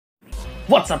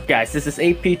What's up, guys? This is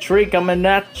AP3 coming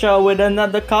at you with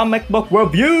another comic book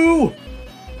review!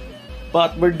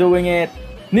 But we're doing it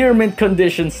near mint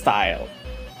condition style,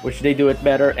 which they do it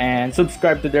better, and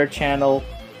subscribe to their channel.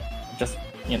 Just,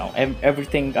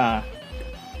 everything,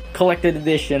 collected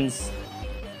editions,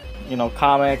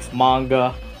 comics,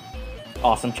 manga.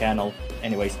 Awesome channel.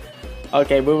 Anyways,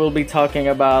 okay, we will be talking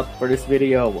about, for this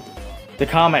video, the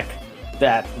comic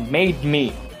that made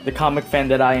me the comic fan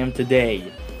that I am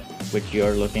today, which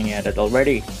you're looking at it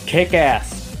already.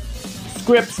 Kick-Ass.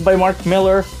 Scripts by Mark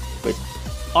Millar, with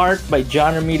art by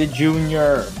John Romita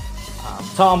Jr.,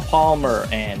 Tom Palmer,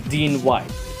 and Dean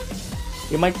White.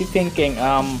 You might be thinking,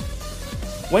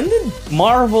 when did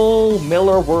Marvel,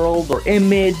 Millar World, or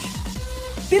Image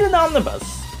did an omnibus?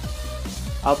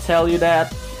 I'll tell you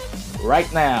that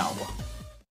right now.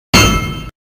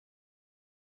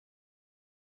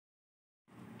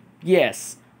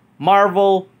 Yes,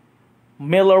 Marvel,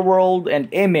 Millar World, and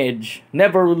Image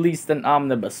never released an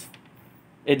omnibus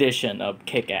edition of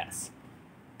Kick-Ass.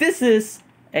 This is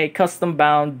a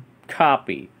custom-bound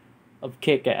copy of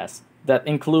Kick-Ass that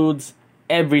includes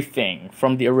everything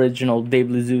from the original Dave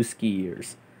Liszewski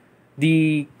years.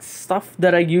 The stuff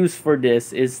that I use for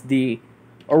this is the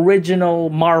original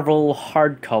Marvel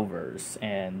hardcovers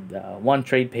and one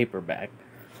trade paperback.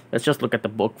 Let's just look at the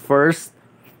book first.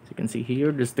 As you can see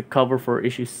here, there's the cover for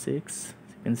issue 6, as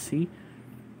you can see.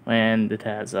 And it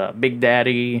has Big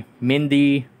Daddy,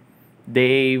 Mindy,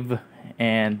 Dave,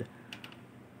 and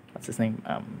what's his name?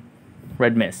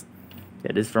 Red Mist.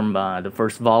 It is from the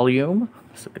first volume.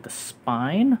 Let's look at the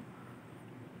spine.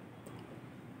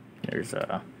 There's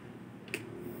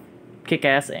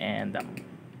Kick-Ass and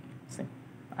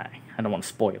I don't want to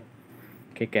spoil.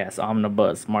 Kick-Ass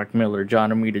Omnibus, Mark Millar,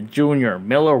 John Romita Jr.,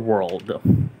 Millar World.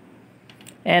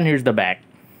 And here's the back.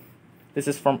 This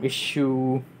is from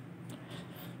issue...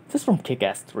 This is from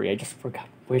Kick-Ass 3. I just forgot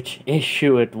which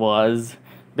issue it was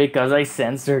because I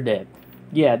censored it.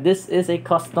 Yeah, this is a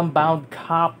custom-bound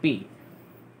copy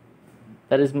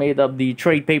that is made of the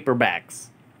trade paperbacks.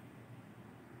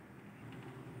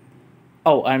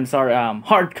 Oh, I'm sorry,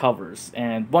 hardcovers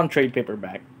and one trade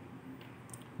paperback.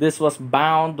 This was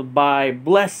bound by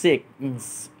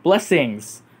Blessings,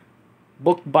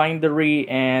 Bookbindery,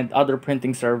 and other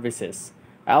printing services.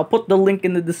 I'll put the link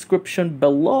in the description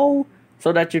below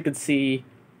so that you could see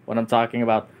what I'm talking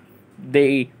about.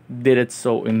 They did it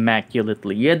so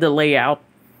immaculately. Yeah, the layout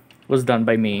was done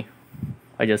by me.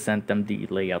 I just sent them the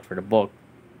layout for the book.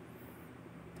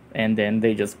 And then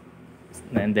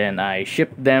I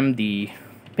shipped them the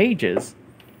pages.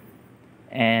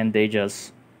 And they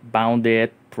just bound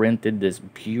it, printed this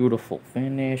beautiful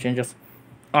finish, and just...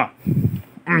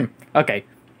 Okay,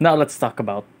 now let's talk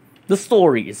about the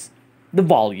stories, the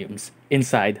volumes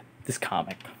inside this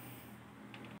comic.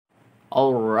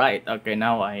 Alright, okay,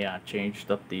 now I changed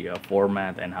up the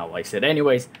format and how I said.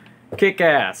 Anyways,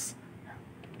 Kick-Ass.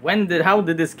 How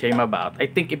did this came about? I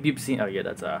think if you've seen, oh yeah,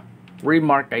 that's a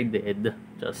remark I did,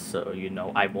 just so you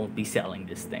know, I won't be selling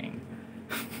this thing.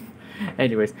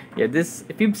 Anyways, yeah,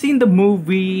 if you've seen the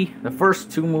movie, the first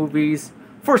two movies,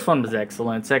 first one was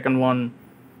excellent, second one,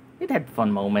 it had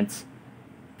fun moments.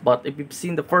 But if you've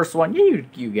seen the first one, yeah,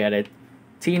 you get it.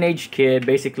 Teenage kid,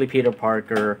 basically Peter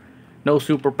Parker, no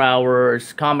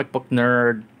superpowers, comic book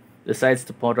nerd, decides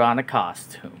to put on a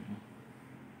costume.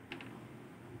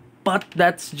 But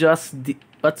that's just the,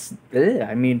 that's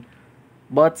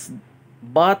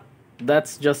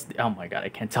just, oh my god, I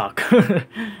can't talk.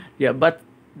 Yeah, but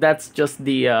that's just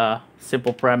the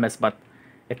simple premise. But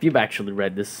if you've actually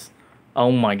read this,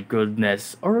 oh my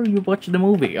goodness, or you watched the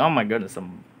movie, oh my goodness,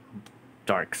 some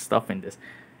dark stuff in this.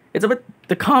 It's a bit,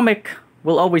 the comic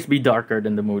will always be darker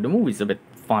than the movie. The movie's a bit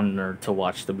funner to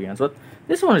watch, to be honest, but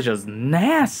this one is just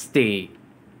nasty.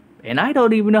 And I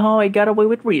don't even know how I got away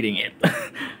with reading it.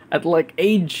 At like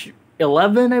age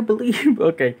 11, I believe.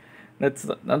 Okay, that's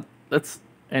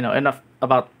enough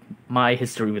about my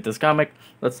history with this comic.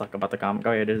 Let's talk about the comic.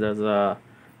 Oh yeah,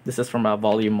 this is from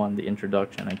volume 1, the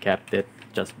introduction. I kept it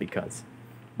just because,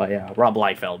 by Rob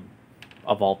Liefeld,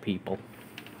 of all people.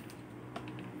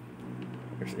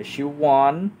 There's issue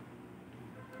 1,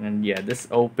 and yeah, this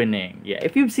opening. Yeah,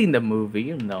 if you've seen the movie,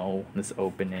 you know this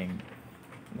opening.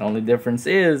 The only difference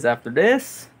is after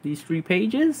this, these 3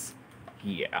 pages.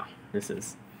 Yeah, this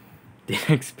is the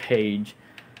next page.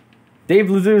 Dave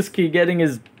Liszewski getting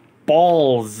his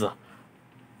balls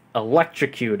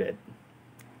electrocuted.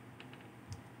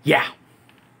 Yeah.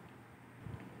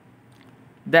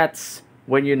 That's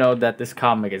when you know that this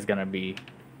comic is gonna be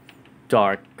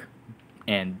dark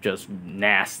and just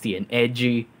nasty and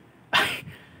edgy. I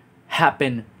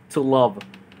happen to love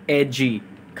edgy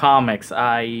Comics.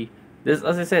 This,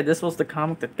 as I said, this was the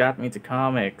comic that got me to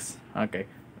comics. Okay,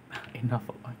 enough.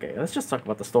 Okay, let's just talk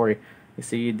about the story. You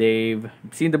see, Dave.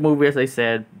 You've seen the movie, as I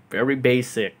said, very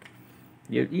basic.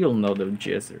 You'll know the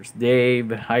gist. There's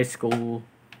Dave, high school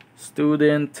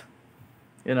student.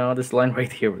 You know, this line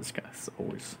right here was kind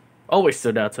of always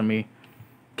stood out to me.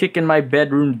 Kick in my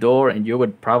bedroom door, and you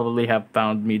would probably have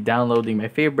found me downloading my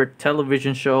favorite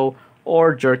television show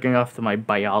or jerking off to my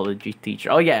biology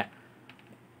teacher. Oh yeah,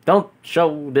 don't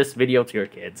show this video to your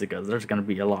kids because there's gonna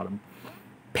be a lot of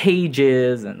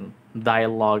pages and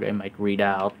dialogue I might read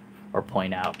out or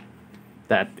point out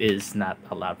that is not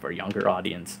allowed for a younger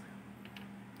audience.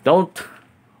 Don't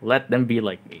let them be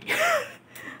like me.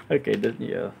 Okay,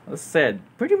 yeah, as said,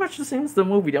 pretty much the same as the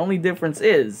movie. The only difference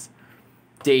is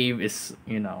Dave is,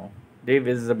 Dave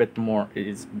is a bit more,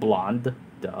 is blonde,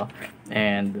 duh,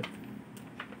 and,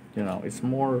 it's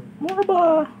more of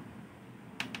a,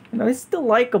 he's still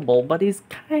likable, but he's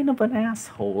kind of an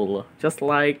asshole. Just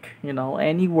like,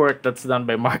 any work that's done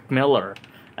by Mark Millar.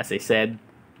 As I said,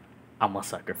 I'm a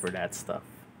sucker for that stuff.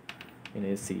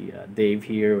 You see Dave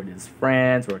here with his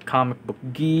friends, we're comic book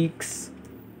geeks.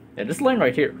 Yeah, this line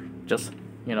right here, just,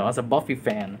 as a Buffy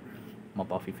fan, I'm a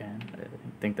Buffy fan. I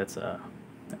think that's,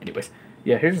 anyways.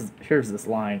 Yeah, here's this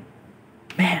line.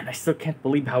 Man, I still can't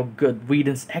believe how good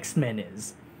Whedon's X-Men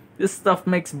is. This stuff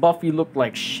makes Buffy look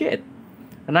like shit.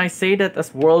 And I say that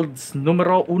as world's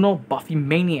numero uno Buffy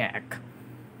maniac.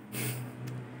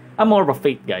 I'm more of a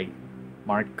Fate guy.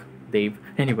 Mark, Dave.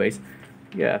 Anyways,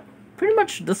 yeah, pretty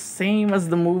much the same as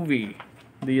the movie.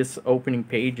 These opening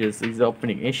pages, these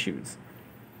opening issues.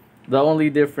 The only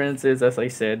difference is, as I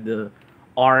said, the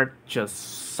art just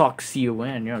sucks you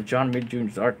in. John Romita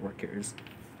Jr.'s artwork here is,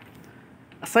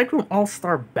 aside from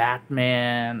All-Star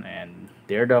Batman and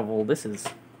Daredevil, this is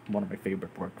one of my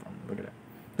favorite work from. Look at that.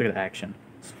 Look at the action.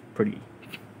 It's pretty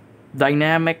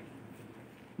dynamic,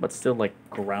 but still like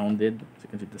grounded. So you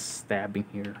can see the stabbing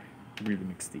here really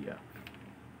makes the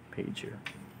page here,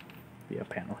 the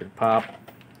panel here pop.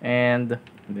 And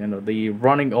the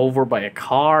running over by a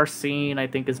car scene, I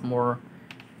think, is more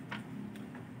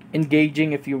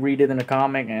engaging if you read it in a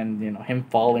comic. And him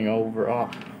falling over,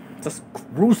 just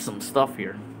gruesome stuff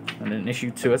here. And then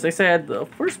issue 2, as I said, the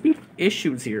first few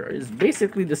issues here is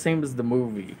basically the same as the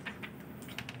movie,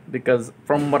 because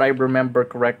from what I remember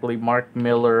correctly, Mark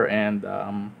Millar and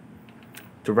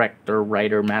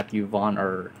writer Matthew Vaughn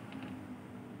are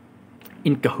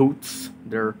in cahoots.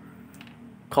 They're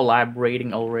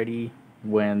collaborating already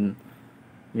when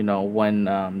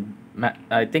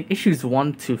I think issues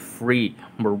 1 to 3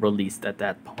 were released at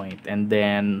that point, and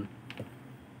then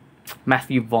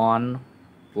Matthew Vaughn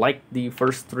liked the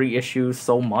first 3 issues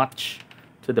so much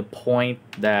to the point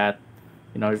that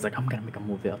he's like, I'm gonna make a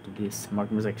movie out of this.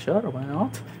 Mark was like, sure, why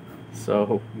not?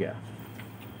 So yeah,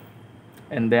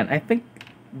 and then I think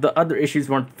the other issues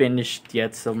weren't finished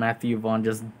yet, so Matthew Vaughn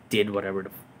just did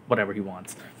whatever he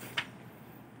wants.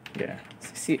 Yeah,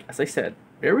 see, as I said,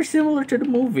 very similar to the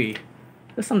movie.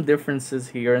 There's some differences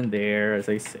here and there. As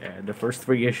I said, the first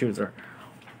 3 issues are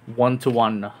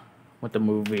 1-to-1 with the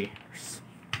movie. There's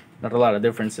not a lot of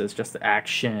differences, just the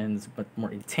actions, but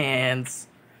more intense.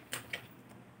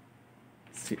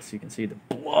 So you can see the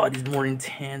blood is more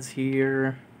intense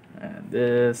here. And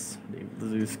this, David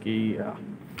Lazuski,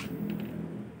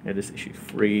 yeah, this issue's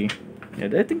free. Yeah,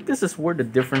 I think this is where the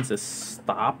differences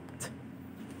stopped.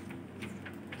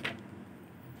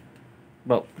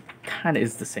 Well, kind of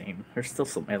is the same. There's still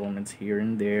some elements here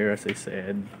and there, as I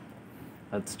said.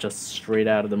 That's just straight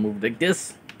out of the movie. Like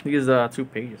these 2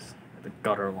 pages. The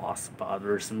gutter loss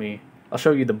bothers me. I'll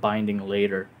show you the binding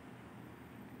later.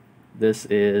 This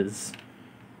is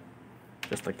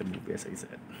just like the movie, as I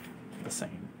said. The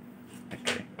same.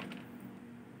 Okay.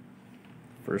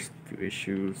 First few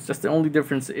issues. Just the only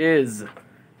difference is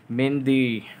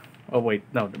Mindy. Oh wait,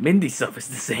 no, the Mindy stuff is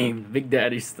the same. Big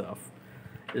Daddy stuff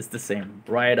is the same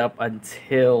right up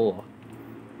until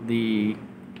the.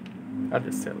 I'll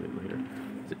just tell you later.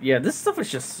 So, yeah, this stuff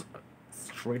is just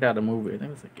straight out of the movie. I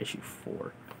think it's like issue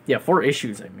 4. Yeah, 4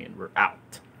 issues. I mean, were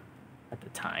out at the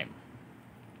time,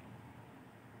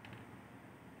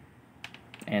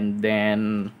 and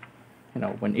then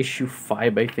when issue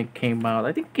 5 I think came out.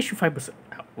 I think issue 5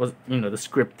 was the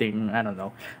scripting. I don't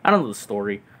know the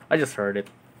story. I just heard it.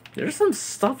 There's some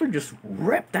stuff that just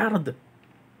ripped out of the.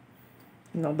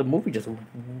 The movie just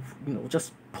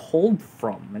pulled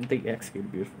from, and they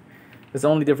executed beautifully. The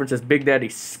only difference is Big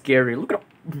Daddy's scary. Look at how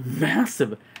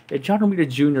massive. Yeah, John Romita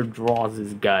Jr. draws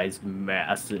his guys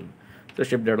massive.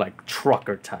 Especially if they're like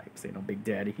trucker types. Big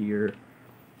Daddy here.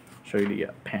 Show you the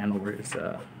panel where his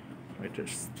Wait,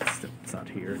 it's not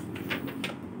here.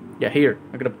 Yeah, here.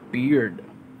 I got a beard.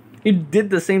 He did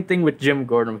the same thing with Jim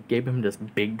Gordon. We gave him this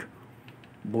big,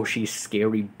 bushy,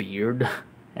 scary beard,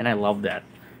 and I love that.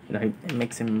 You know, it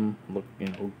makes him look,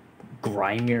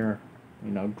 grimier.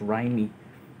 Grimy.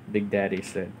 Big Daddy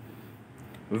said.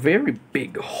 Very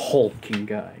big, hulking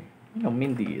guy.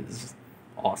 Mindy is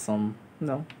awesome.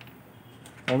 No.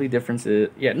 Only difference is...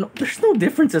 Yeah, no, there's no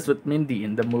differences with Mindy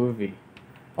in the movie.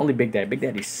 Only Big Daddy. Big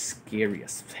Daddy's scary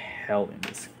as hell in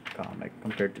this comic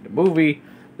compared to the movie.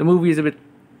 The movie is a bit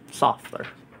softer.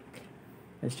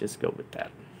 Let's just go with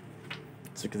that.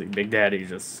 It's because Big Daddy's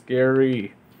just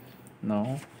scary.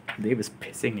 No. Dave is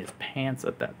pissing his pants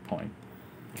at that point.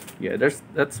 Yeah,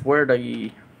 that's where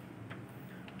the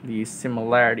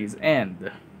similarities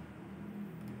end.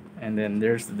 And then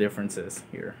there's the differences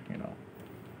here,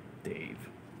 Dave.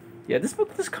 Yeah, this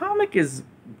comic is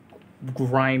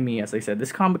grimy, as I said.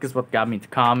 This comic is what got me into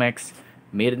comics.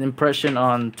 Made an impression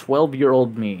on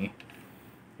 12-year-old me.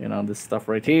 This stuff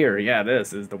right here. Yeah,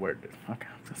 this is the word. Okay,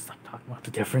 I'm gonna stop talking about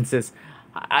the differences.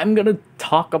 I'm gonna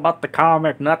talk about the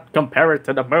comic, not compare it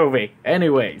to the movie.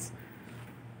 Anyways.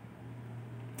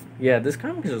 Yeah, this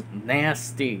comic is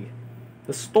nasty.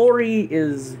 The story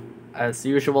is, as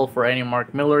usual for any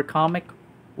Mark Millar comic,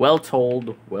 well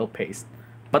told, well paced.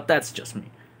 But that's just me.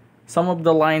 Some of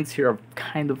the lines here are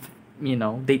kind of, you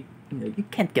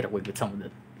can't get away with some of the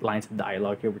lines of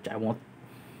dialogue here, which I won't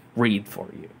read for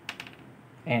you.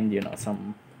 And,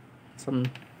 some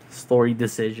story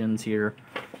decisions here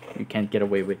you can't get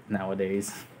away with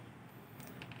nowadays.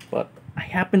 But I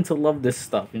happen to love this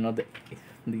stuff,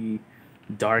 the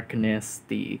darkness,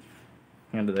 the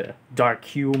dark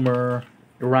humor.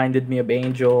 It reminded me of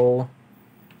Angel.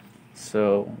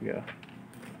 So yeah,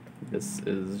 this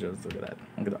is just, look at that.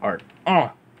 Look at the art.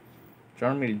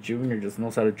 John Romita Jr. just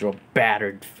knows how to draw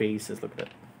battered faces. Look at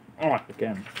that.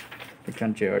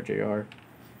 Again, JR.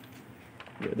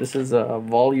 Yeah, this is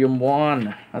volume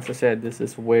 1. As I said, this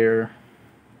is what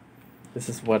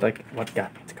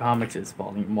got me into comics is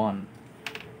volume 1.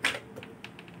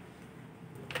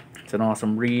 It's an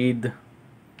awesome read.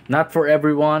 Not for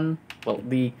everyone. Well,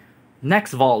 the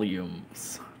next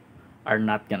volumes are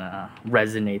not gonna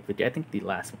resonate with you. I think the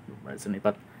last one will resonate,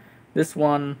 but this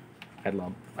one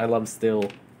I love still.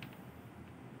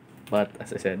 But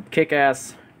as I said,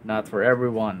 Kick-Ass, not for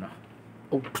everyone.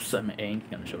 Oops, I ain't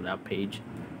gonna show that page.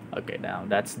 Okay, now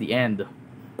that's the end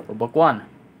for book 1.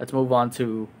 Let's move on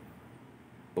to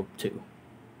book 2.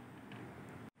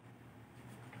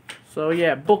 So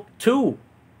yeah, book 2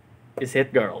 is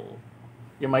Hit Girl.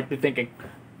 You might be thinking,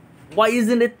 why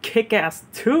isn't it Kick-Ass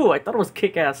 2? I thought it was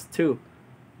Kick-Ass 2.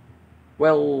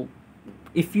 Well,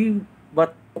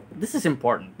 but this is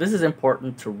important. This is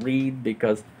important to read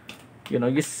because,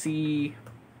 you see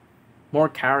more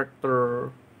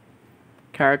character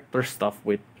stuff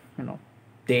with,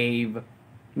 Dave,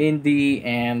 Mindy,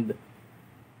 and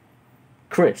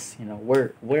Chris.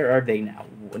 Where are they now?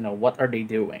 What are they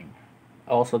doing?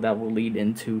 Also, that will lead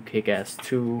into Kick-Ass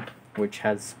 2, which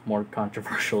has more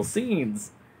controversial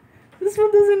scenes. This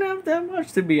one doesn't have that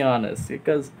much, to be honest,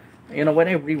 because, when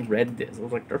I reread this, I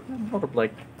was like, there's a lot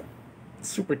of,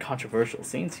 super controversial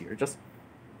scenes here. Just,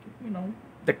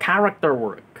 the character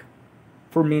work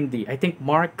for Mindy. I think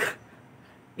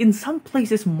in some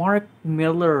places, Mark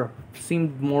Millar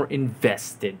seemed more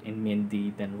invested in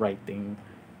Mindy than writing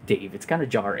Dave. It's kind of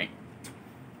jarring.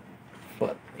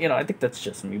 But, I think that's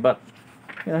just me. But,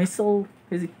 he still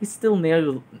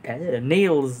nails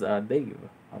Dave.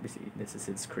 Obviously, this is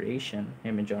his creation,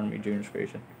 him and John Romita Jr.'s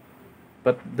creation.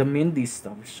 But the Mindy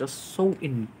stuff is just so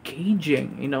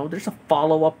engaging. There's a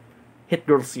follow-up Hit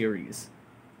Girl series.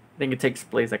 I think it takes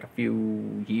place like a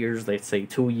few years, let's say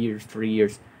 2 years, 3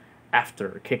 years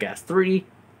after Kick-Ass 3.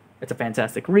 It's a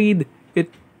fantastic read. It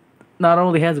not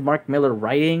only has Mark Millar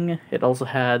writing, it also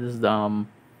has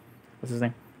what's his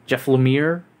name? Jeff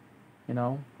Lemire,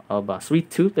 of Sweet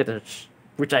Tooth,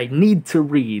 which I need to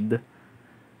read.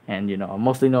 And, I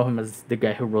mostly know him as the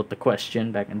guy who wrote The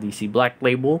Question back in DC Black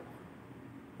Label.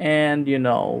 And,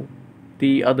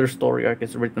 the other story arc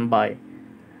is written by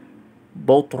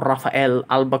both Rafael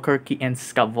Albuquerque and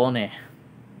Scavone,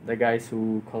 the guys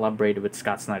who collaborated with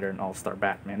Scott Snyder in All-Star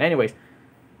Batman. Anyways,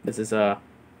 this is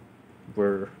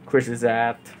where Chris is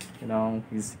at.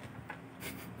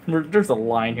 There's a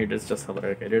line here that's just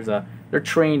hilarious. Okay, they're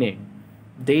training.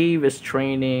 Dave is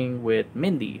training with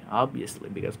Mindy, obviously,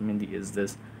 because Mindy is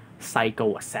this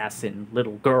psycho assassin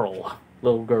little girl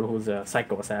who's a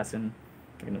psycho assassin.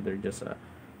 They're just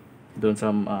doing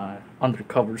some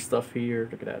undercover stuff here.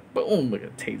 Look at that. Boom, look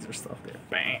at the taser stuff there.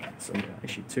 Bang. So yeah,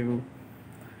 issue 2.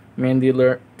 Mindy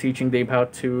teaching Dave how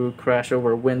to crash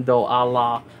over a window, a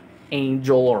la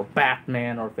Angel or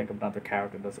Batman, or think of another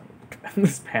character that doesn't look in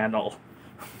this panel.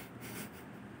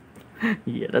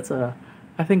 Yeah, that's a.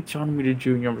 I think John Romita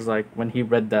Jr. was like, when he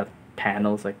read that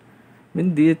panel, it's like,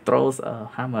 Mindy throws a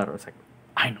hammer. It's like,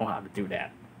 I know how to do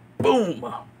that. Boom!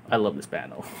 I love this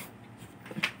panel.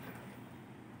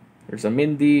 There's a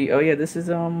Mindy. Oh yeah, this is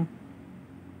her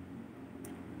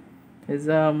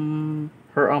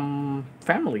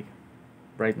family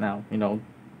right now. You know,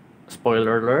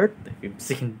 spoiler alert, if you've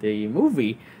seen the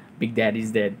movie, Big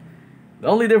Daddy's dead. The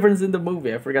only difference in the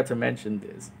movie, I forgot to mention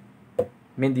this,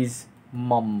 Mindy's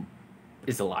mom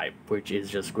is alive, which is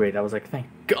just great. I was like, thank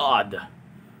God.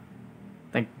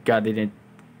 Thank God they didn't,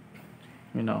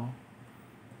 you know,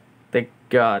 thank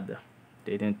God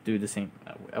they didn't do the same.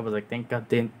 I was like, thank God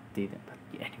they didn't. But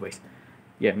yeah, anyways,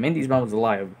 yeah, Mindy's mom was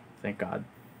alive, thank God.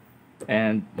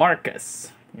 And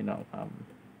Marcus, you know,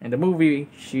 in the movie,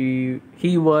 he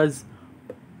was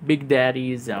Big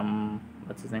Daddy's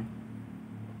what's his name?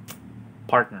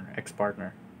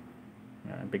 Ex-partner.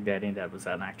 Big Daddy, and that was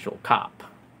an actual cop.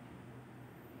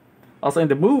 Also in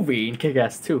the movie, in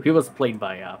Kick-Ass 2, he was played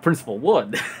by Principal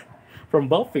Wood from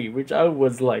Buffy, which I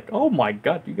was like, oh my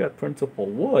God, you got Principal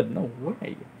Wood? No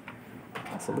way.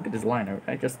 So look at this line.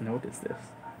 I just noticed this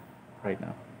right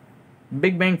now.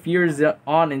 Big Bang Theory is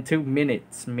on in 2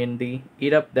 minutes, Mindy.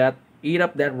 Eat up that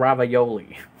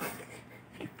ravioli.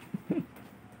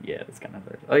 Yeah, that's kind of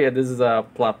weird. Oh yeah, this is a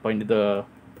plot point. The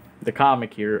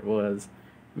comic here was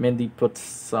Mindy puts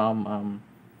some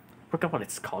I forgot what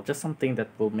it's called. Just something that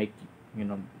will make, you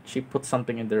know, she puts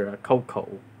something in their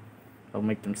cocoa. That'll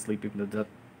make them sleep, even though that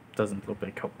doesn't look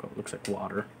like cocoa. It looks like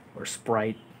water or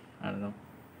Sprite. I don't know.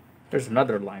 There's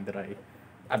another line that I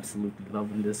absolutely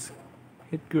love in this.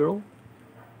 Hit girl.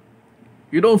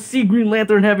 You don't see Green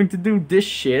Lantern having to do this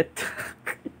shit.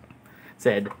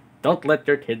 Said, don't let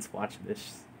your kids watch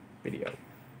this video.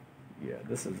 Yeah,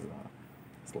 this is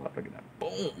it's a lot. Look at that.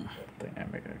 Boom.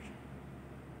 Dynamic action.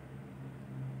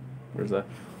 Where's that?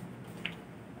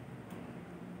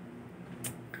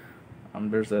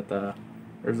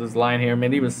 There's this line here.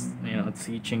 Mindy was, you know,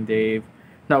 teaching Dave.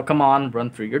 Now, come on, run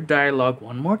through your dialogue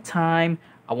one more time.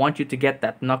 I want you to get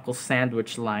that knuckle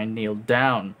sandwich line nailed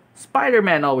down.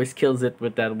 Spider-Man always kills it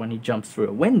with that when he jumps through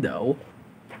a window.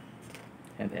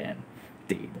 And then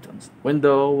Dave jumps the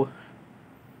window.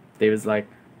 Dave is like,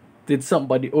 did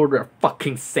somebody order a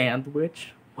fucking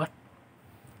sandwich? What?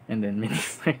 And then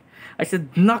Minnie's like, I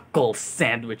said knuckle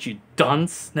sandwich, you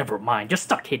dunce. Never mind, just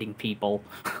start hitting people.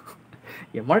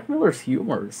 Yeah, Mark Millar's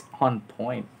humor is on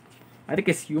point. I think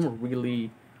his humor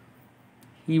really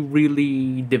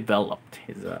developed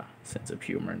his sense of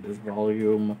humor in this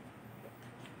volume.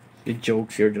 The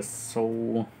jokes here are just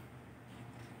so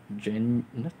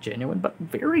not genuine, but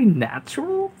very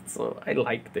natural. So I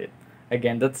liked it.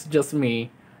 Again, that's just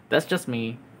me.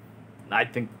 I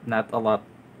think not a lot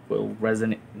will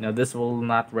resonate. No, this will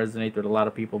not resonate with a lot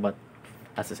of people, but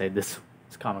as I say, this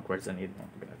comic resonated.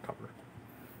 I'm gonna cover.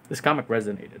 This comic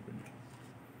resonated with me.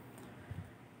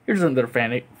 Here's another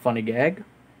funny gag.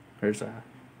 There's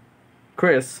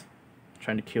Chris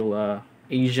trying to kill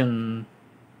Asian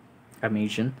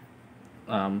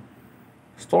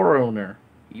store owner.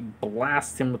 He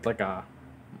blasts him with like a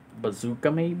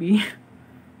bazooka maybe.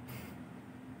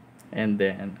 And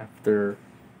then after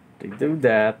they do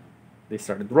that, they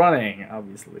started running,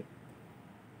 obviously.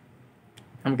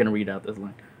 I'm gonna read out this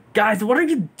line. Guys, what are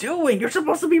you doing? You're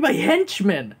supposed to be my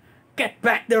henchman. Get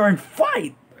back there and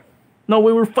fight. No,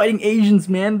 we were fighting Asians,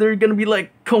 man. They're gonna be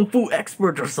like kung fu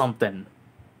experts or something.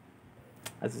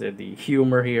 As I said, the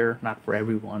humor here, not for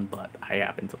everyone, but I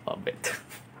happen to love it.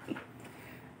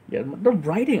 Yeah, the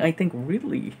writing, I think,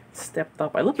 really stepped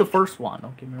up. I love the first one,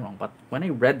 don't get me wrong, but when I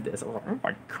read this, I was like, oh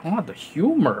my God, the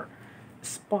humor.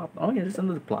 Spot. Oh yeah, there's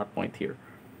another plot point here.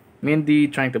 Mindy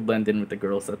trying to blend in with the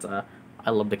girls. That's I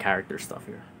love the character stuff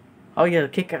here. Oh yeah,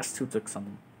 Kick-Ass 2 took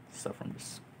some stuff from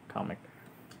this comic,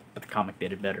 but the comic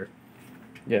did it better.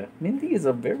 Yeah, Mindy is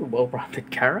a very well-rounded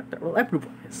character. Well,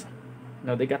 everyone is.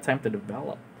 No, they got time to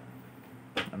develop.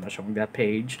 I'm not showing that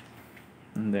page.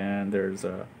 And then there's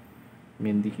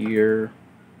Mindy here,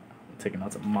 taking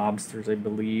out some mobsters, I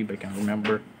believe. I can't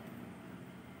remember.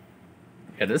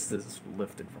 Yeah, this is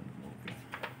lifted from the movie.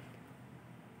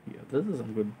 Yeah, this is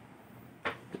some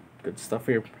good stuff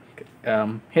here.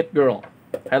 Hit Girl.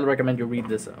 Highly recommend you read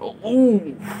this.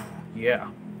 Oh, yeah.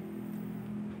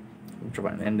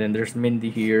 And then there's Mindy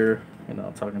here, you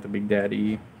know, talking to Big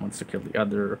Daddy. Wants to kill the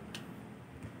other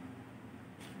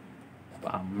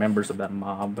members of that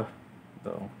mob.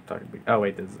 Though talking big. Oh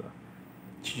wait, there's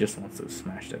she just wants to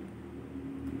smash that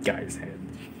guy's head.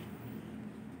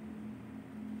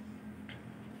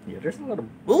 Yeah, there's a lot of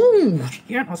ooh,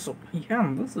 yeah, so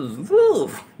yeah, this is ooh,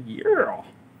 yeah.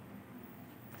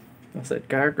 I said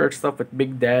character stuff with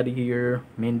Big Daddy here,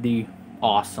 Mindy,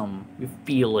 awesome. You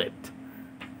feel it.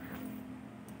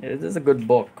 Yeah, this is a good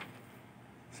book.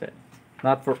 Said,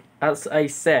 not for as I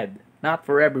said, not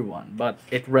for everyone, but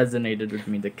it resonated with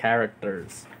me. The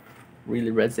characters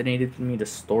really resonated with me. The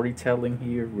storytelling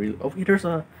here really. Oh, wait, there's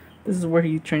a. This is where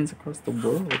he trains across the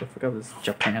world. I forgot this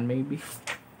Japan maybe.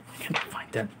 I can't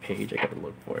find that page. I gotta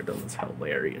look for it. That was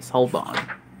hilarious. Hold on.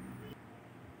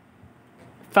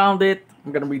 Found it.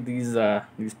 I'm gonna read these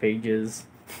pages,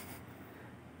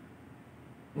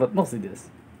 but mostly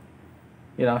this.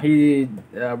 You know, he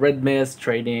Red Mist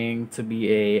training to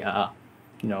be a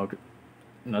you know,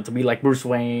 to be like Bruce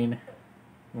Wayne.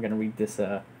 I'm gonna read this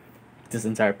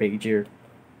entire page here.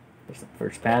 There's the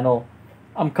first panel.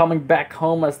 I'm coming back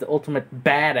home as the ultimate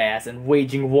badass and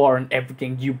waging war on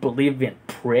everything you believe in,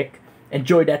 prick.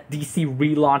 Enjoy that DC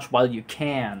relaunch while you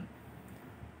can.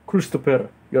 Christopher,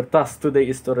 your task today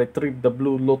is to retrieve the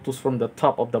Blue Lotus from the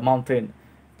top of the mountain.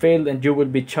 Fail and you will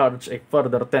be charged a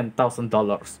further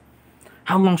 $10,000.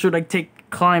 How long should I take to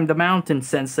climb the mountain,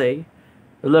 Sensei?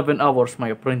 11 hours, my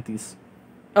apprentice.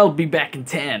 I'll be back in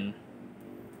 10.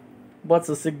 What's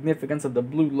the significance of the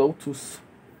Blue Lotus?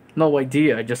 No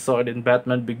idea, I just saw it in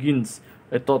Batman Begins.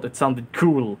 I thought it sounded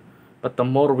cool. But the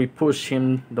more we push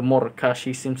him, the more cash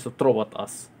he seems to throw at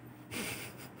us.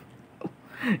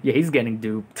 Yeah, he's getting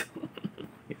duped.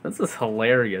 Yeah, this is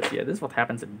hilarious. Yeah, this is what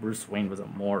happens if Bruce Wayne was a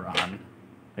moron.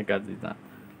 Because he's not.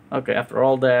 Okay, after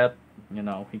all that, you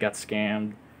know, he got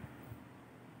scammed.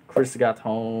 Chris got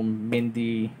home.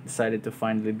 Mindy decided to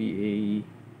finally be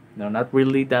not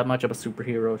really that much of a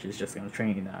superhero. She's just gonna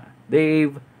train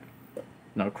Dave.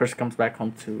 Chris comes back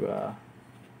home to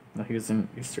he was in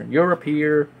Eastern Europe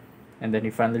here, and then he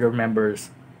finally remembers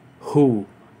who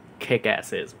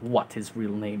Kick-Ass is, what his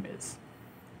real name is.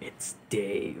 It's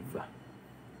Dave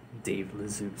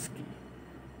Lazowski.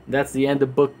 That's the end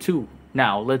of book 2.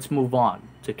 Now let's move on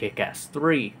to Kick-Ass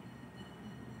 3.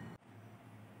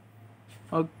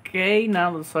 Okay, now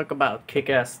let's talk about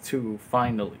Kick-Ass 2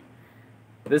 finally.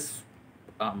 This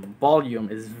volume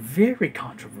is very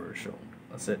controversial.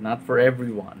 I said not for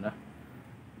everyone.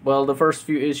 Well, the first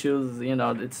few issues,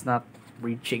 it's not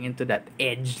reaching into that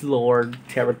edgelord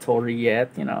territory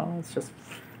yet. It's just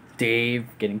Dave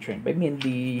getting trained by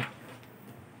Mindy,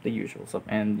 the usual stuff,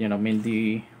 and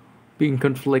Mindy being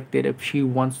conflicted if she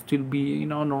wants to be a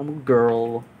normal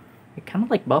girl, kind of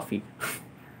like Buffy,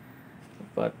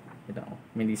 but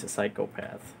Mindy's a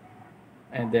psychopath.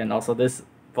 And then also this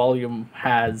volume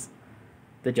has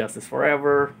the Justice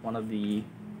Forever, one of the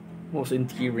most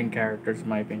endearing characters in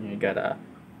my opinion. You got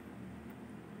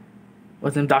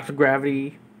what's in Dr.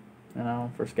 Gravity,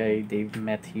 first guy Dave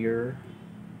met here.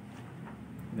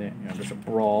 Then there's a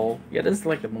brawl. Yeah, this is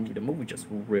like the movie. The movie just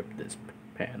ripped this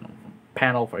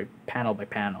panel by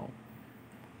panel.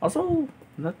 Also,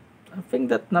 a thing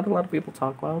that not a lot of people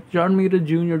talk about: John Romita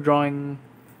Jr. drawing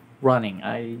running.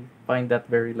 I find that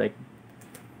very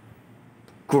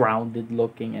grounded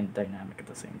looking and dynamic at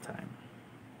the same time.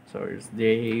 So here's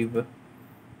Dave, and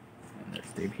there's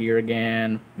Dave here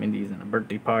again. Mindy's in a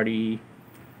birthday party.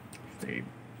 Dave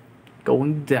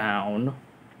going down.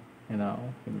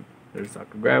 There's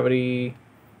Dr. Gravity.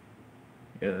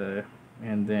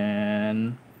 And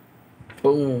then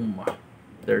boom,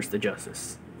 there's the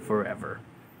Justice Forever.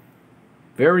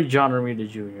 Very John Romita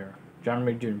Jr. John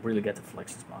Romita Jr. really got to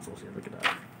flex his muscles here. Look at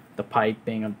that. The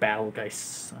piping on Battle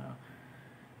Guy's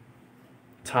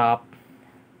top.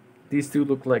 These two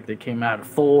look like they came out of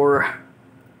Thor.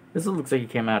 This looks like he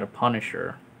came out of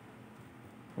Punisher.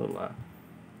 Little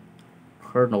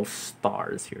Colonel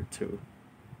Stars here too.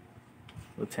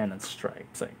 Lieutenant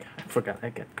Stripes. I forgot. I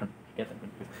get them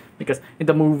confused because in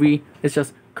the movie it's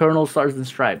just Colonel Stars and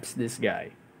Stripes. This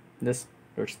guy. There's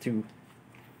two.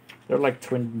 They're like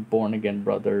twin born again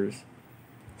brothers.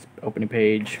 Opening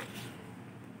page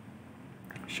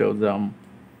shows them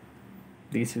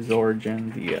DC's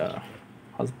origin, the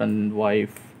husband and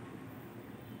wife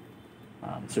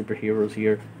superheroes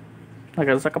here.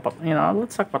 Okay, let's talk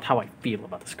about how I feel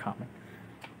about this comic.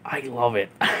 I love it.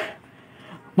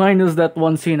 Minus that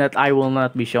one scene that I will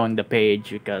not be showing the page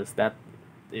because that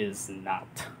is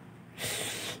not.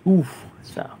 Oof,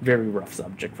 it's a very rough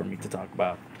subject for me to talk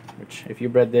about. Which, if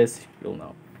you've read this, you'll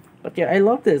know. But yeah, I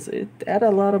love this. It had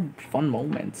a lot of fun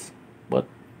moments, but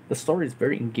the story is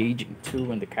very engaging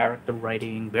too, and the character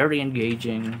writing very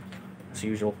engaging, as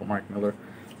usual for Mark Millar.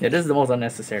 Yeah, this is the most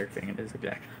unnecessary thing. It is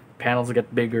exact. Panels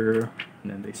get bigger,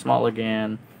 and then they small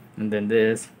again, and then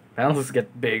this panels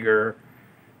get bigger,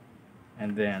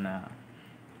 and then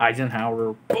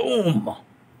Eisenhower. Boom!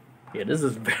 Yeah, this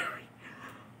is very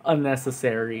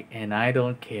unnecessary, and I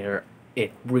don't care.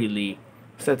 It really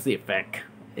sets the effect.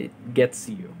 It gets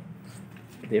you.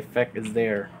 The effect is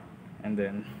there, and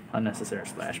then unnecessary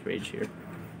splash page here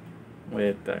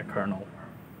with Colonel.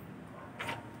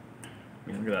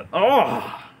 Look at that.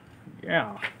 Oh,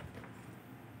 yeah.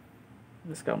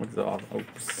 This comic's off.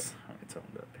 Oops, let me turn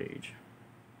that page.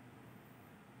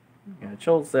 Yeah, it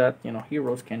shows that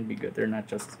heroes can be good. They're not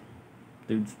just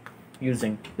dudes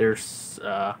using their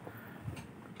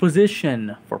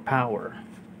position for power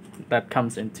that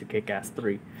comes into Kick-Ass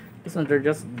 3. Listen, they're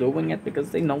just doing it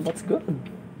because they know what's good.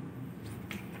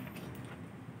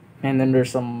 And then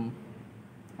there's some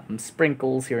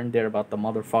sprinkles here and there about the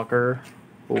motherfucker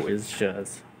who is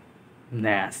just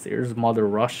nasty. There's Mother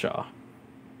Russia.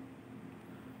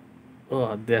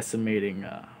 Decimating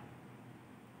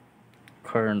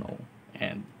Colonel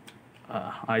and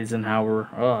Eisenhower.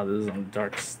 This is some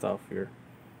dark stuff here.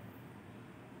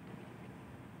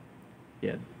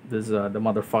 Yeah, this is the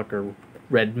motherfucker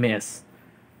Red Mist,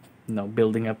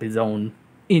 building up his own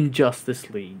Injustice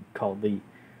League called the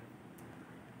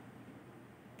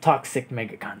Toxic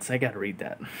Megacons. I gotta read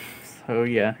that. So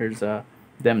yeah, here's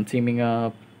them teaming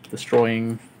up,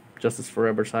 destroying Justice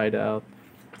Forever Hideout,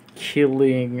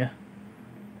 killing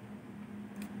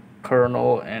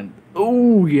Colonel, and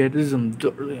oh yeah, this is some.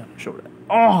 I'm sure that.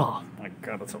 Oh my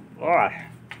god, that's a.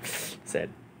 Said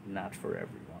not for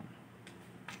everyone.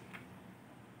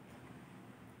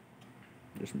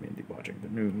 Just Mindy watching the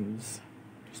news,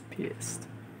 just pissed.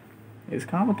 This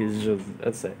comic is just,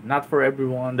 that's it, not for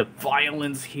everyone. The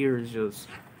violence here is just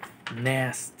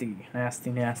nasty,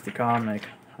 nasty, nasty comic.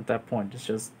 At that point, it's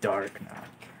just dark now.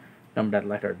 Remember that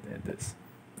letter did this.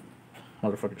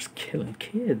 Motherfucker's killing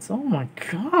kids. Oh my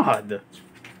god.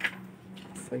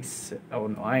 I said, oh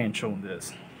no, I ain't showing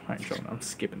this. I ain't showing. I'm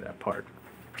skipping that part.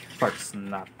 Part's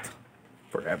not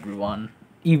for everyone.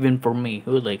 Even for me,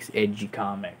 who likes edgy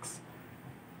comics.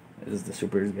 This is the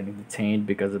superheroes getting detained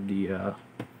because of the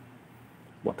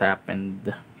what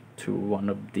happened to one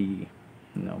of the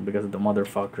because of the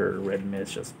motherfucker Red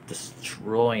Mist just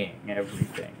destroying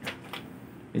everything.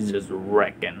 He's just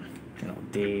wrecking.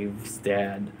 Dave's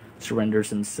dad surrenders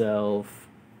himself.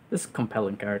 This is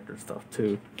compelling character stuff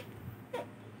too.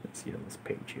 Let's see this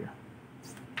page here.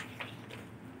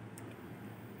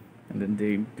 And then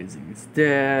Dave visiting his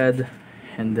dad,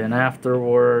 and then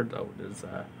afterward, there's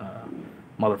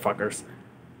motherfuckers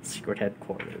secret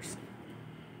headquarters.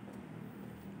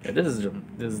 Yeah, this is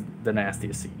the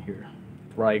nastiest scene here.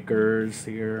 Rikers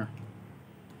here.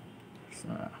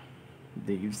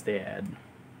 Dave's dad.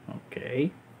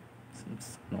 Okay,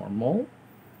 seems normal.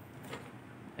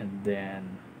 And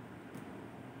then,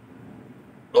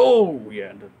 oh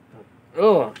yeah,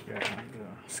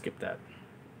 skip that.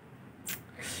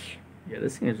 Yeah,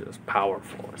 this scene is just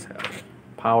powerful as hell.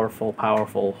 Powerful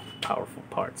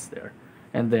parts there.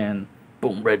 And then,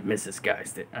 boom, Red Mist's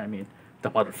guys there. I mean,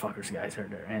 the motherfuckers guys are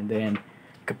there. And then,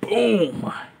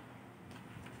 kaboom!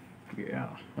 Yeah,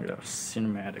 look at how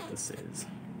cinematic this is.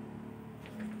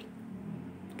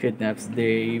 Kidnaps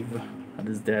Dave at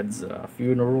his dad's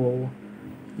funeral.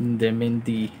 And then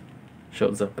Mindy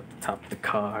shows up at the top of the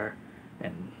car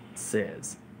and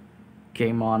says,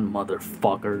 "Game on,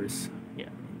 motherfuckers." Yeah,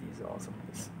 Mindy's awesome.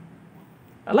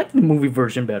 I like the movie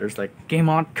version better. It's like, "Game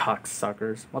on,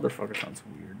 cocksuckers." Motherfucker sounds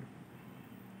weird.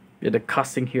 Yeah, the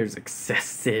cussing here is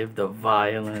excessive. The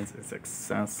violence is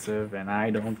excessive, and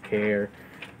I don't care.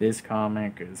 This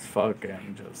comic is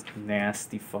fucking just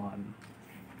nasty fun.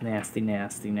 Nasty,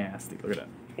 nasty, nasty. Look at that.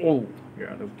 Oh,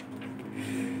 yeah.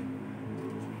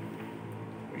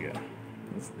 Yeah.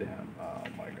 This damn. Oh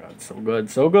my god. So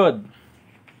good. So good.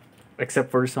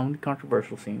 Except for some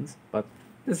controversial scenes. But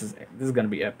this is gonna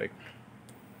be epic.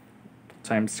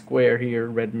 Times Square here.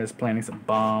 Red Mist planting some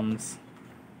bombs.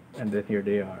 And then here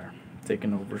they are.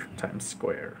 Taking over Times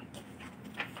Square.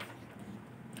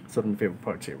 Some of my favorite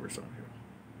parts here were some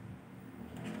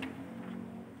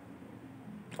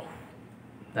here.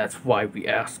 That's why we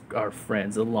ask our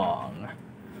friends along.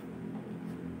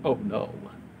 Oh no.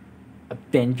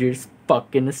 Avengers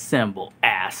fucking assemble,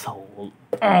 asshole.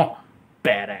 Oh,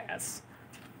 badass.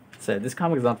 So this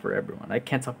comic is not for everyone. I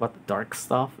can't talk about the dark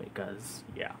stuff because,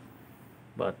 yeah.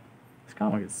 But this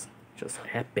comic is just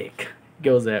epic.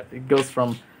 It goes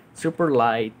from super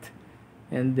light,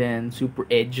 and then super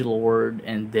edgelord,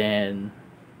 and then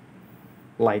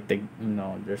light.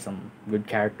 There's some good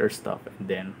character stuff, and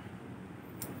then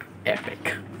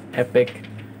epicness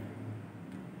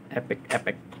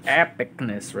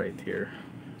right here.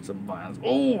 Some violence.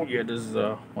 Oh yeah, this is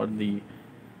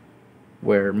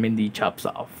where Mindy chops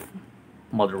off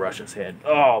Mother Russia's head.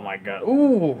 Oh my god.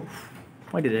 Ooh.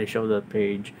 Why did I show that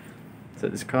page? So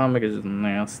this comic is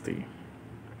nasty.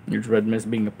 Here's Red Mist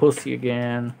being a pussy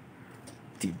again.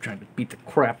 Steve trying to beat the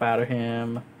crap out of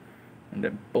him. And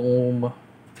then boom.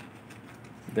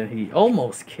 Then he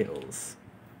almost kills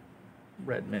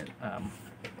Red Mist,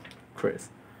 Chris.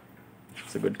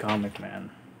 It's a good comic,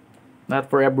 man. Not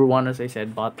for everyone, as I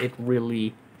said, but it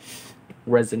really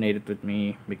resonated with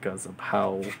me because of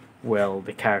how well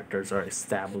the characters are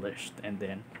established, and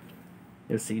then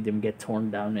you see them get torn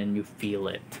down and you feel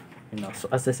it. You know, so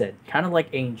as I said, kind of like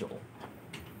Angel.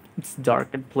 It's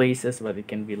dark in places, but it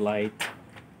can be light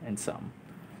in some.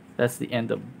 That's the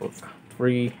end of book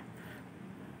 3.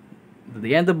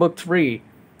 The end of book 3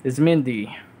 is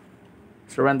Mindy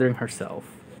surrendering herself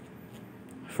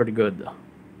for the good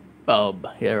of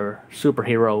her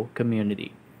superhero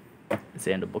community. It's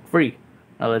the end of book 3.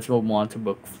 Now let's move on to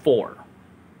book 4.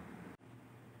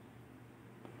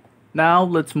 Now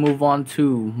let's move on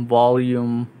to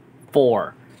volume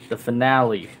 4, the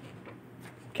finale,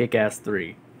 Kick-Ass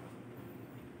 3.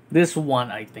 This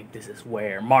one, I think this is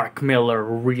where Mark Millar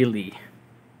really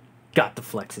got to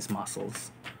flex his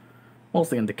muscles.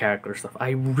 Mostly in the character stuff. I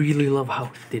really love how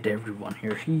he did everyone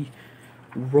here. He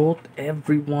wrote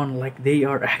everyone like they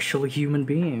are actually human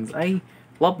beings. I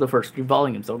love the first 3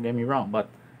 volumes, don't get me wrong, but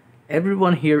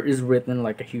everyone here is written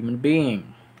like a human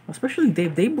being. Especially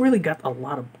Dave. They really got a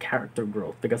lot of character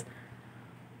growth because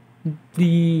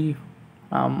the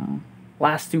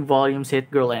last 2 volumes,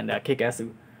 Hit Girl and Kick-Ass,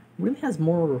 really has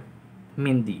more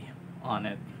Mindy on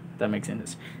it. That makes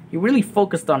sense. He really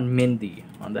focused on Mindy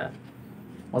on that.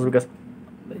 Also because,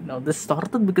 you know, this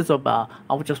started because of I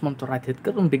would just want to write Hit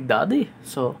Girl and Big Daddy.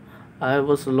 So I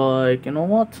was like, you know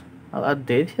what? I'll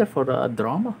date here for the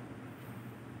drama.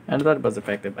 And that was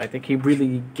effective. I think he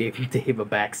really gave Dave a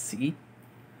back seat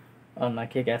on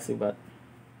Kick-Ass, but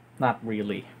not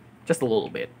really. Just a little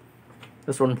bit.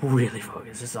 This one really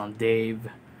focuses on Dave,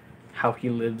 how he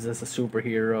lives as a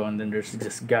superhero, and then there's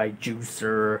this guy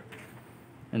Juicer.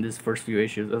 In this first few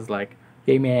issues, it's like,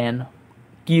 hey man,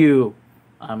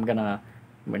 I'm gonna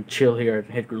chill here at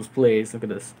Hit Girl's place. Look at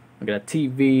this. Look at that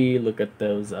TV. Look at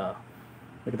those.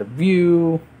 Look at the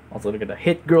view. Also look at the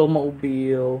Hit Girl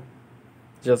mobile.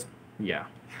 Just yeah,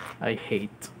 I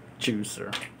hate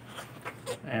Juicer.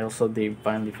 And also they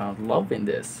finally found love in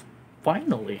this.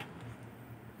 Finally.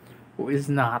 Who is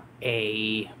not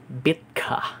a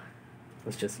Bitka.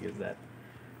 Let's just use that.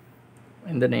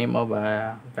 In the name of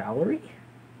Valerie?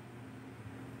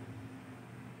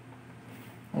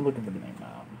 I'm looking for the name.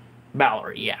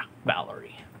 Valerie, yeah.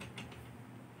 Valerie.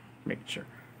 Making sure.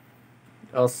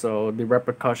 Also, the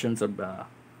repercussions of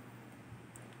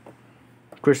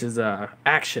Chris's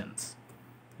actions.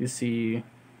 You see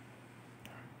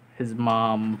his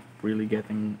mom really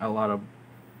getting a lot of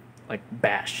like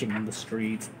bashing in the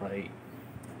streets by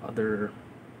other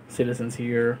citizens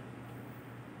here,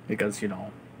 because you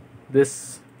know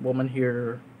this woman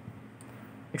here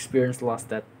experienced lost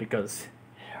that because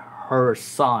her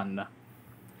son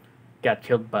got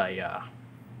killed by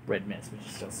Red Mist, which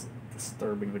is just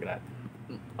disturbing. Look at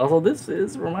that. Also,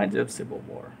 this reminds me of Civil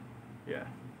War. Yeah,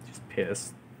 just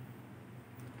pissed.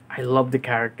 I love the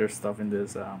character stuff in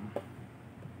this.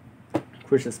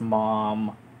 Chris's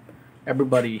mom,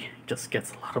 everybody just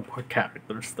gets a lot of more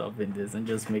character stuff in this, and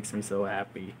just makes me so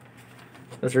happy.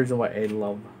 That's the reason why I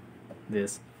love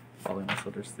this. Also,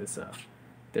 there's this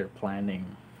they're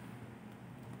planning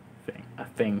a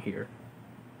thing here.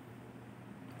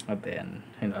 And then,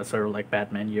 you know, sort of like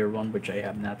Batman Year One, which I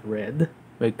have not read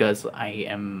because I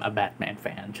am a Batman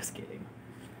fan. Just kidding.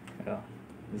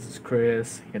 This is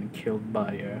Chris getting killed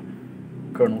by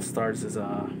Colonel Stars'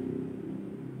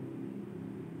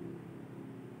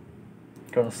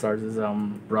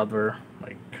 brother.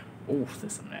 Like, oh,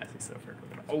 there's some nasty stuff here.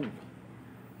 Oh,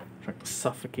 trying to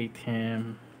suffocate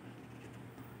him.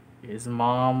 His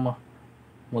mom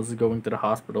was going to the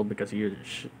hospital because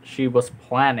she was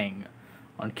planning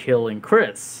on killing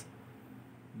Chris,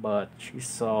 but she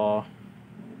saw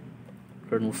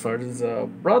Colonel Stars'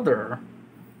 brother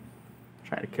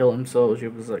trying to kill him, so she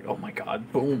was like, oh my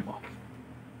god, boom.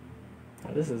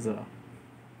 Now, this is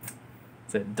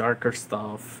it's a darker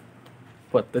stuff,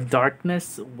 but the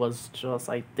darkness was just,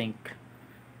 I think,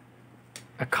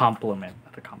 a compliment,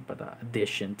 not a compliment,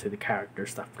 addition to the character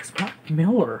stuff, because Mark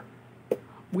Millar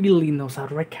really knows how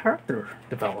to write character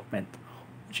development,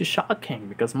 which is shocking,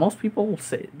 because most people will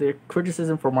say the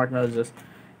criticism for Mark Millar is just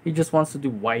he just wants to do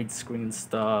widescreen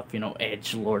stuff, you know,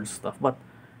 edgelord stuff, but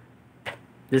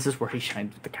this is where he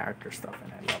shines with the character stuff,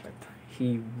 and I love it.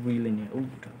 He really knew. Oh,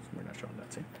 we're not showing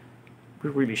that scene. We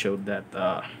really showed that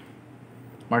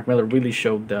Mark Miller really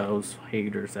showed those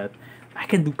haters that I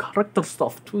can do character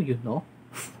stuff too, you know.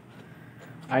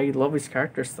 I love his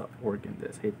character stuff work in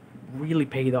this. It really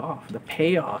paid off. The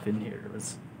payoff in here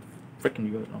was freaking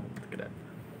good. Oh, look at that.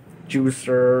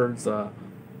 Juicers,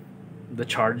 the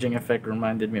charging effect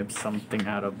reminded me of something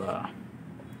out of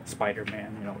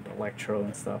Spider-Man, you know, the Electro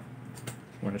and stuff.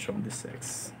 We're not showing this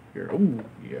sex here. Ooh,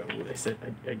 yeah, I said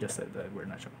I just said that we're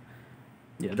not showing.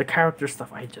 Yeah, the character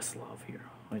stuff I just love here.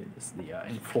 It's the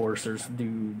enforcers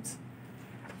dudes.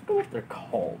 I don't know what they're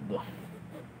called.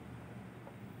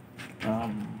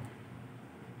 I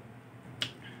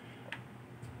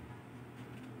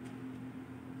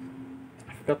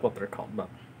forgot what they're called, but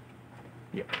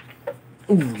yeah.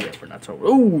 Ooh, yeah, we're not showing.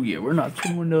 Oh, yeah, we're not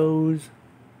showing those.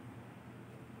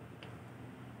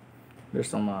 There's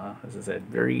some, as I said,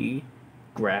 very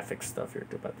graphic stuff here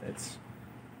too, but it's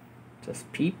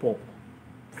just people.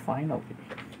 Finally,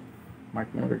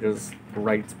 Mark Miller just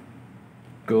writes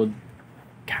good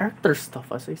character stuff,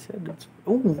 as I said. It's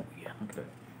oh yeah. Okay.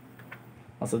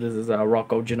 Also, this is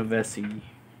Rocco Genovese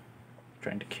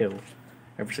trying to kill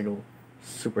every single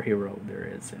superhero there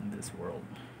is in this world.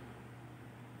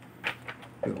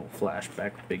 A little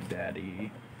flashback, Big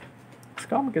Daddy. This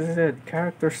comic, as I said,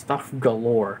 character stuff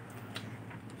galore.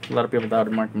 A lot of people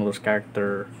doubted Mark Miller's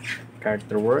character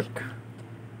work.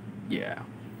 Yeah,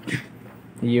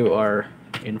 you are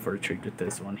in for a treat with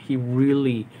this one. He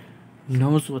really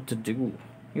knows what to do.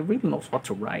 He really knows what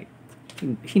to write.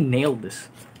 He nailed this.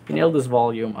 He nailed this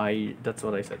volume. That's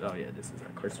what I said. Oh yeah, this is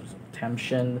Curses of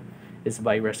Temptation. It's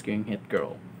by Rescuing Hit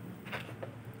Girl.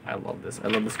 I love this. I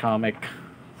love this comic.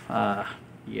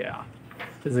 Yeah,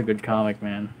 this is a good comic,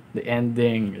 man. The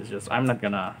ending is just. I'm not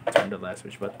gonna turn the last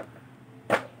page, but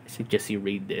I suggest you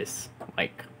read this,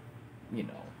 like, you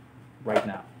know, right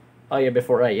now. Oh yeah,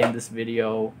 before I end this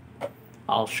video,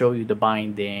 I'll show you the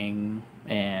binding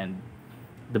and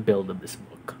the build of this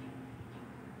book.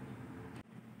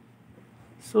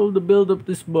 So the build of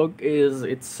this book is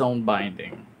its own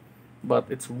binding, but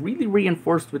it's really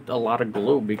reinforced with a lot of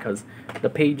glue because the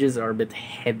pages are a bit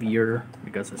heavier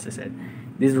because, as I said,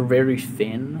 these are very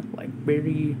thin,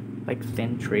 very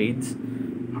thin trades.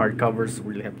 Hardcovers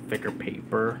really have thicker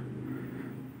paper.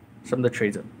 Some of the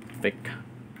trades have thick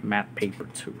matte paper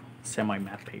too,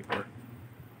 semi-matte paper.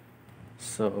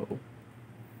 So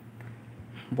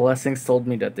Blessings told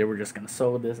me that they were just gonna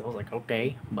sew this. I was like,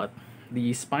 okay, but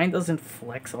the spine doesn't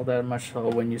flex all that much. So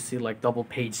when you see like double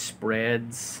page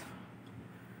spreads,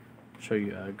 I'll show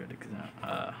you a good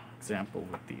example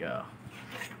with the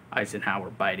Eisenhower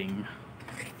biting.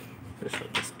 Just show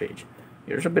this page.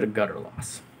 Here's a bit of gutter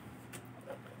loss.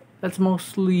 That's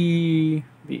mostly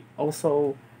the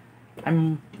also.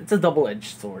 It's a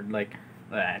double-edged sword. Like,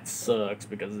 that sucks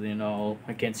because, you know,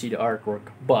 I can't see the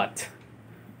artwork. But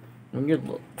when you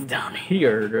look down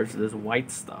here, there's this white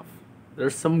stuff.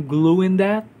 There's some glue in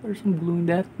that.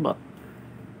 But,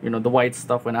 you know, the white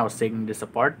stuff, when I was taking this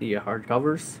apart, the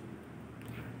hardcovers,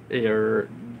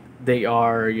 they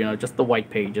are, you know, just the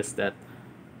white pages that,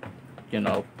 you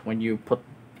know, when you put,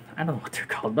 I don't know what they're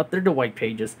called, but they're the white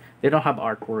pages. They don't have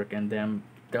artwork in them.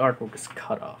 The artwork is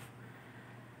cut off.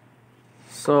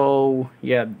 So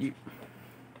yeah,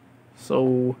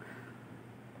 so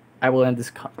I will end this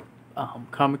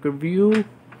comic review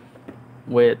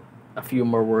with a few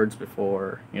more words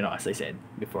before, you know, as I said,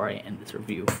 before I end this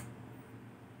review.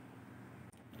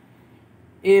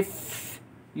 If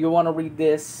you want to read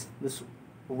this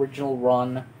original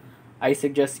run, I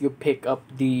suggest you pick up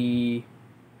the,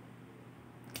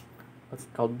 what's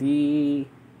it called, the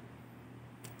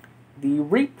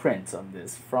reprints of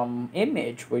this from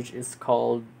Image, which is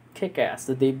called Kick-Ass,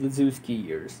 the Dave Blazewski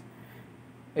years.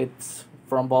 It's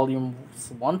from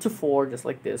volumes 1 to 4, just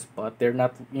like this, but they're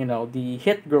not, you know, the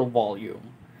Hit Girl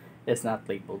volume is not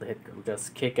labeled Hit Girl,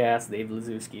 just Kick-Ass, Dave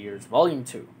Blazewski years, volume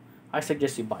 2. I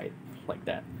suggest you buy it like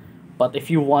that. But if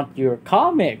you want your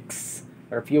comics,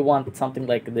 or if you want something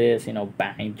like this, you know,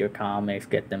 bind your comics,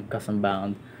 get them custom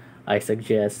bound, I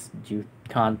suggest you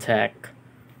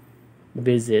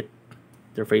visit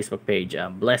their Facebook page,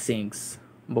 Blessings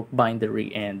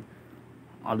Bookbindery and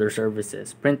other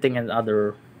services, printing and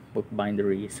other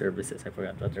bookbindery services. I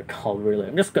forgot what they're called really.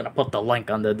 I'm just gonna put the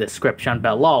link on the description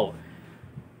below.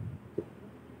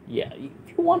 Yeah, if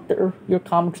you want your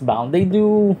comics bound, they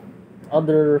do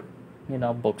other, you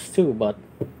know, books too, but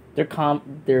their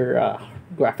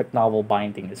graphic novel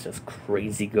binding is just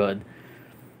crazy good.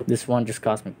 This one just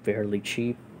cost me fairly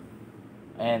cheap,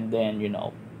 and then, you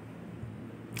know,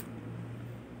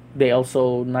 they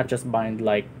also not just bind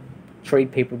like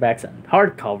trade paperbacks and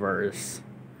hardcovers,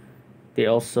 they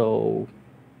also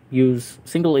use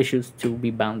single issues to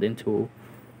be bound into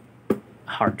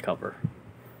hardcover.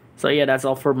 So yeah, that's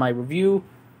all for my review.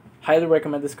 Highly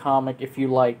recommend this comic if you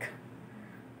like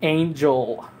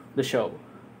Angel, the show,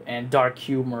 and dark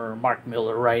humor, Mark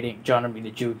Millar writing, John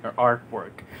Romita Jr.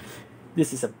 artwork.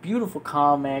 This is a beautiful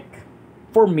comic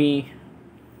for me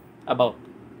about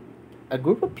a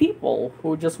group of people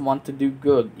who just want to do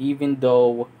good, even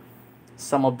though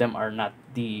some of them are not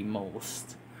the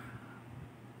most,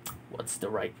 what's the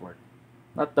right word?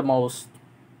 Not the most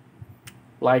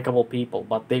likable people,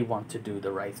 but they want to do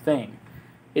the right thing.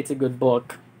 It's a good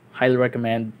book. Highly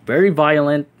recommend. Very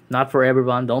violent. Not for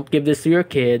everyone. Don't give this to your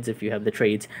kids if you have the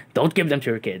trades. Don't give them to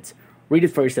your kids. Read it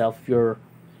for yourself. If you're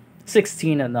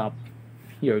 16 and up,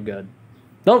 you're good.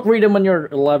 Don't read them when you're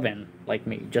 11, like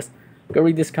me. Just go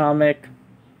read this comic.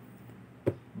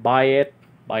 Buy it.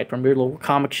 Buy it from your local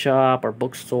comic shop or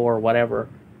bookstore or whatever.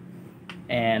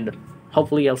 And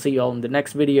hopefully I'll see you all in the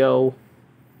next video.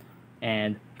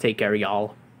 And take care,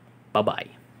 y'all.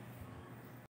 Bye-bye.